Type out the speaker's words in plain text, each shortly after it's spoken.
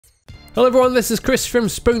Hello everyone, this is Chris from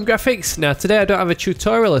Spoon Graphics. Now today I don't have a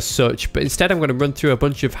tutorial as such, but instead I'm going to run through a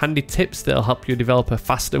bunch of handy tips that'll help you develop a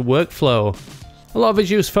faster workflow. A lot of us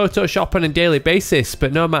use Photoshop on a daily basis,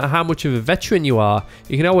 but no matter how much of a veteran you are,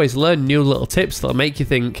 you can always learn new little tips that'll make you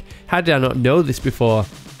think, how did I not know this before?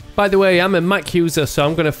 By the way, I'm a Mac user, so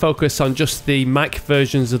I'm going to focus on just the Mac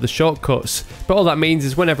versions of the shortcuts, but all that means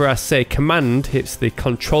is whenever I say command, it's the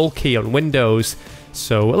control key on Windows.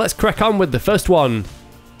 So let's crack on with the first one.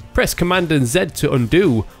 Press Command and Z to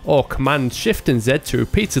undo, or Command Shift and Z to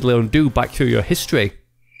repeatedly undo back through your history.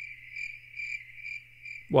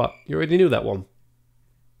 What? You already knew that one?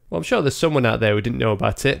 Well, I'm sure there's someone out there who didn't know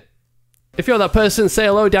about it. If you're that person, say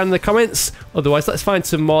hello down in the comments, otherwise let's find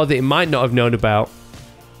some more that you might not have known about.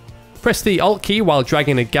 Press the Alt key while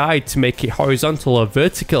dragging a guide to make it horizontal or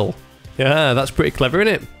vertical. Yeah, that's pretty clever,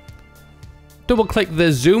 isn't it? Double click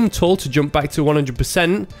the zoom tool to jump back to 100%,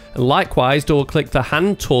 and likewise double click the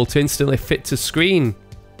hand tool to instantly fit to screen.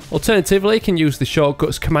 Alternatively, you can use the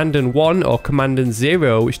shortcuts Command and 1 or Command and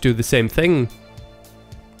 0, which do the same thing.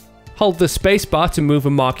 Hold the spacebar to move a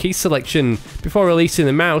marquee selection. Before releasing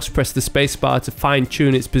the mouse, press the spacebar to fine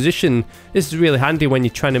tune its position. This is really handy when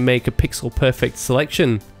you're trying to make a pixel perfect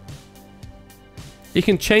selection. You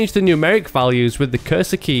can change the numeric values with the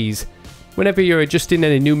cursor keys. Whenever you're adjusting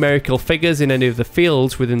any numerical figures in any of the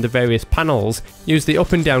fields within the various panels, use the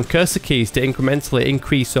up and down cursor keys to incrementally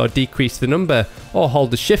increase or decrease the number, or hold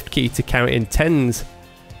the shift key to count in tens.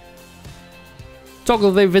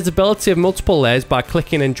 Toggle the visibility of multiple layers by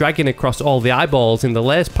clicking and dragging across all the eyeballs in the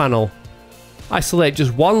layers panel. Isolate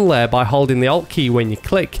just one layer by holding the Alt key when you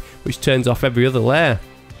click, which turns off every other layer.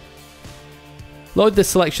 Load the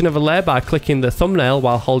selection of a layer by clicking the thumbnail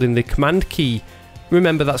while holding the Command key.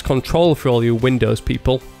 Remember, that's Control for all you Windows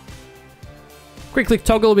people. Quickly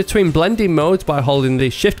toggle between blending modes by holding the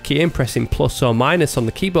Shift key and pressing plus or minus on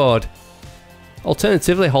the keyboard.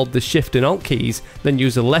 Alternatively, hold the Shift and Alt keys, then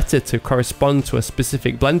use a letter to correspond to a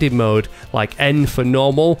specific blending mode, like N for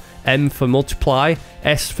normal, M for multiply,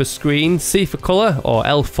 S for screen, C for colour, or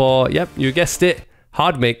L for, yep, you guessed it,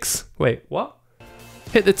 hard mix. Wait, what?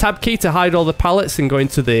 Hit the Tab key to hide all the palettes and go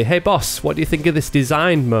into the Hey boss, what do you think of this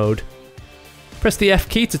design mode? Press the F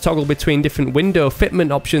key to toggle between different window fitment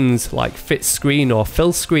options like Fit Screen or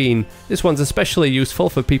Fill Screen. This one's especially useful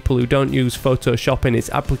for people who don't use Photoshop in its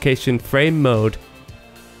application frame mode.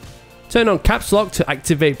 Turn on Caps Lock to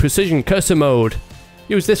activate Precision Cursor mode.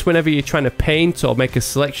 Use this whenever you're trying to paint or make a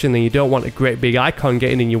selection and you don't want a great big icon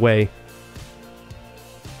getting in your way.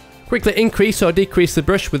 Quickly increase or decrease the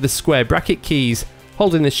brush with the square bracket keys.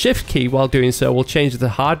 Holding the Shift key while doing so will change the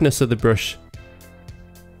hardness of the brush.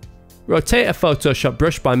 Rotate a Photoshop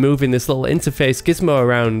brush by moving this little interface gizmo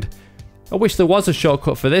around. I wish there was a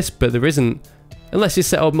shortcut for this, but there isn't. Unless you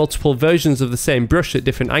set up multiple versions of the same brush at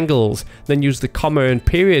different angles, then use the comma and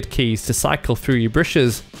period keys to cycle through your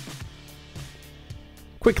brushes.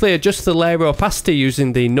 Quickly adjust the layer opacity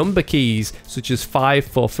using the number keys, such as 5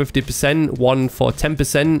 for 50%, 1 for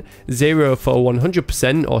 10%, 0 for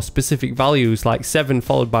 100%, or specific values like 7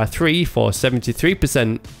 followed by 3 for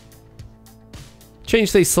 73%.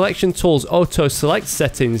 Change the selection tool's auto select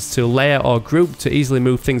settings to layer or group to easily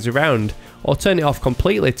move things around, or turn it off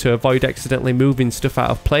completely to avoid accidentally moving stuff out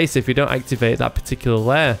of place if you don't activate that particular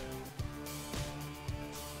layer.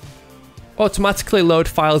 Automatically load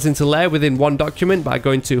files into layer within one document by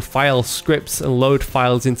going to File, Scripts and Load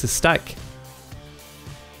Files into Stack.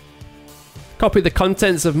 Copy the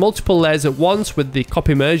contents of multiple layers at once with the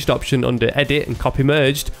Copy Merged option under Edit and Copy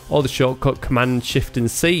Merged, or the shortcut Command Shift and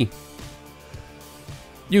C.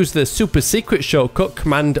 Use the super secret shortcut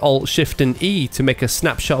Command Alt Shift and E to make a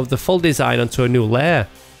snapshot of the full design onto a new layer.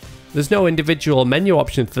 There's no individual menu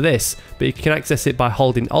option for this, but you can access it by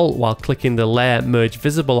holding Alt while clicking the Layer Merge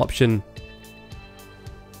Visible option.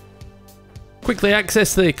 Quickly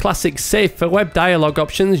access the classic Save for Web dialog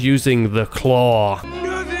options using the claw.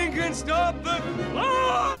 Nothing can stop the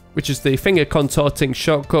claw! Which is the finger contorting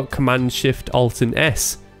shortcut Command Shift Alt and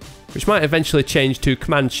S. Which might eventually change to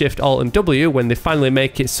Command Shift Alt and W when they finally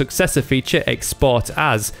make its successor feature Export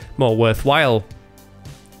As more worthwhile.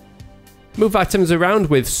 Move items around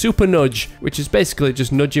with Super Nudge, which is basically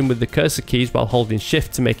just nudging with the cursor keys while holding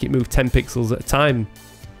Shift to make it move 10 pixels at a time.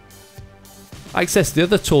 Access the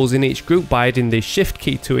other tools in each group by adding the Shift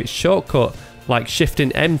key to its shortcut, like Shift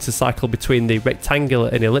and M to cycle between the rectangular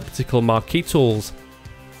and elliptical marquee tools.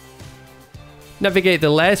 Navigate the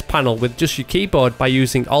layers panel with just your keyboard by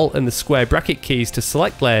using Alt and the square bracket keys to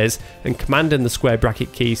select layers and Command and the square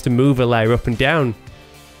bracket keys to move a layer up and down.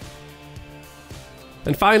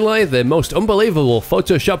 And finally, the most unbelievable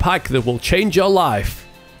Photoshop hack that will change your life.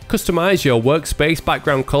 Customise your workspace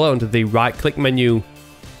background colour under the right click menu.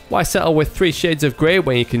 Why settle with 3 shades of grey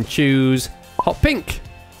when you can choose hot pink?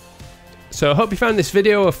 So I hope you found this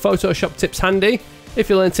video of Photoshop tips handy. If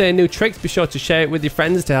you learned any new tricks, be sure to share it with your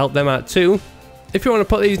friends to help them out too. If you want to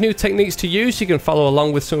put these new techniques to use, you can follow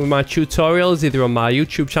along with some of my tutorials either on my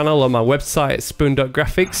YouTube channel or my website at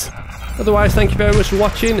spoon.graphics. Otherwise, thank you very much for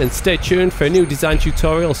watching and stay tuned for a new design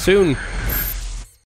tutorial soon.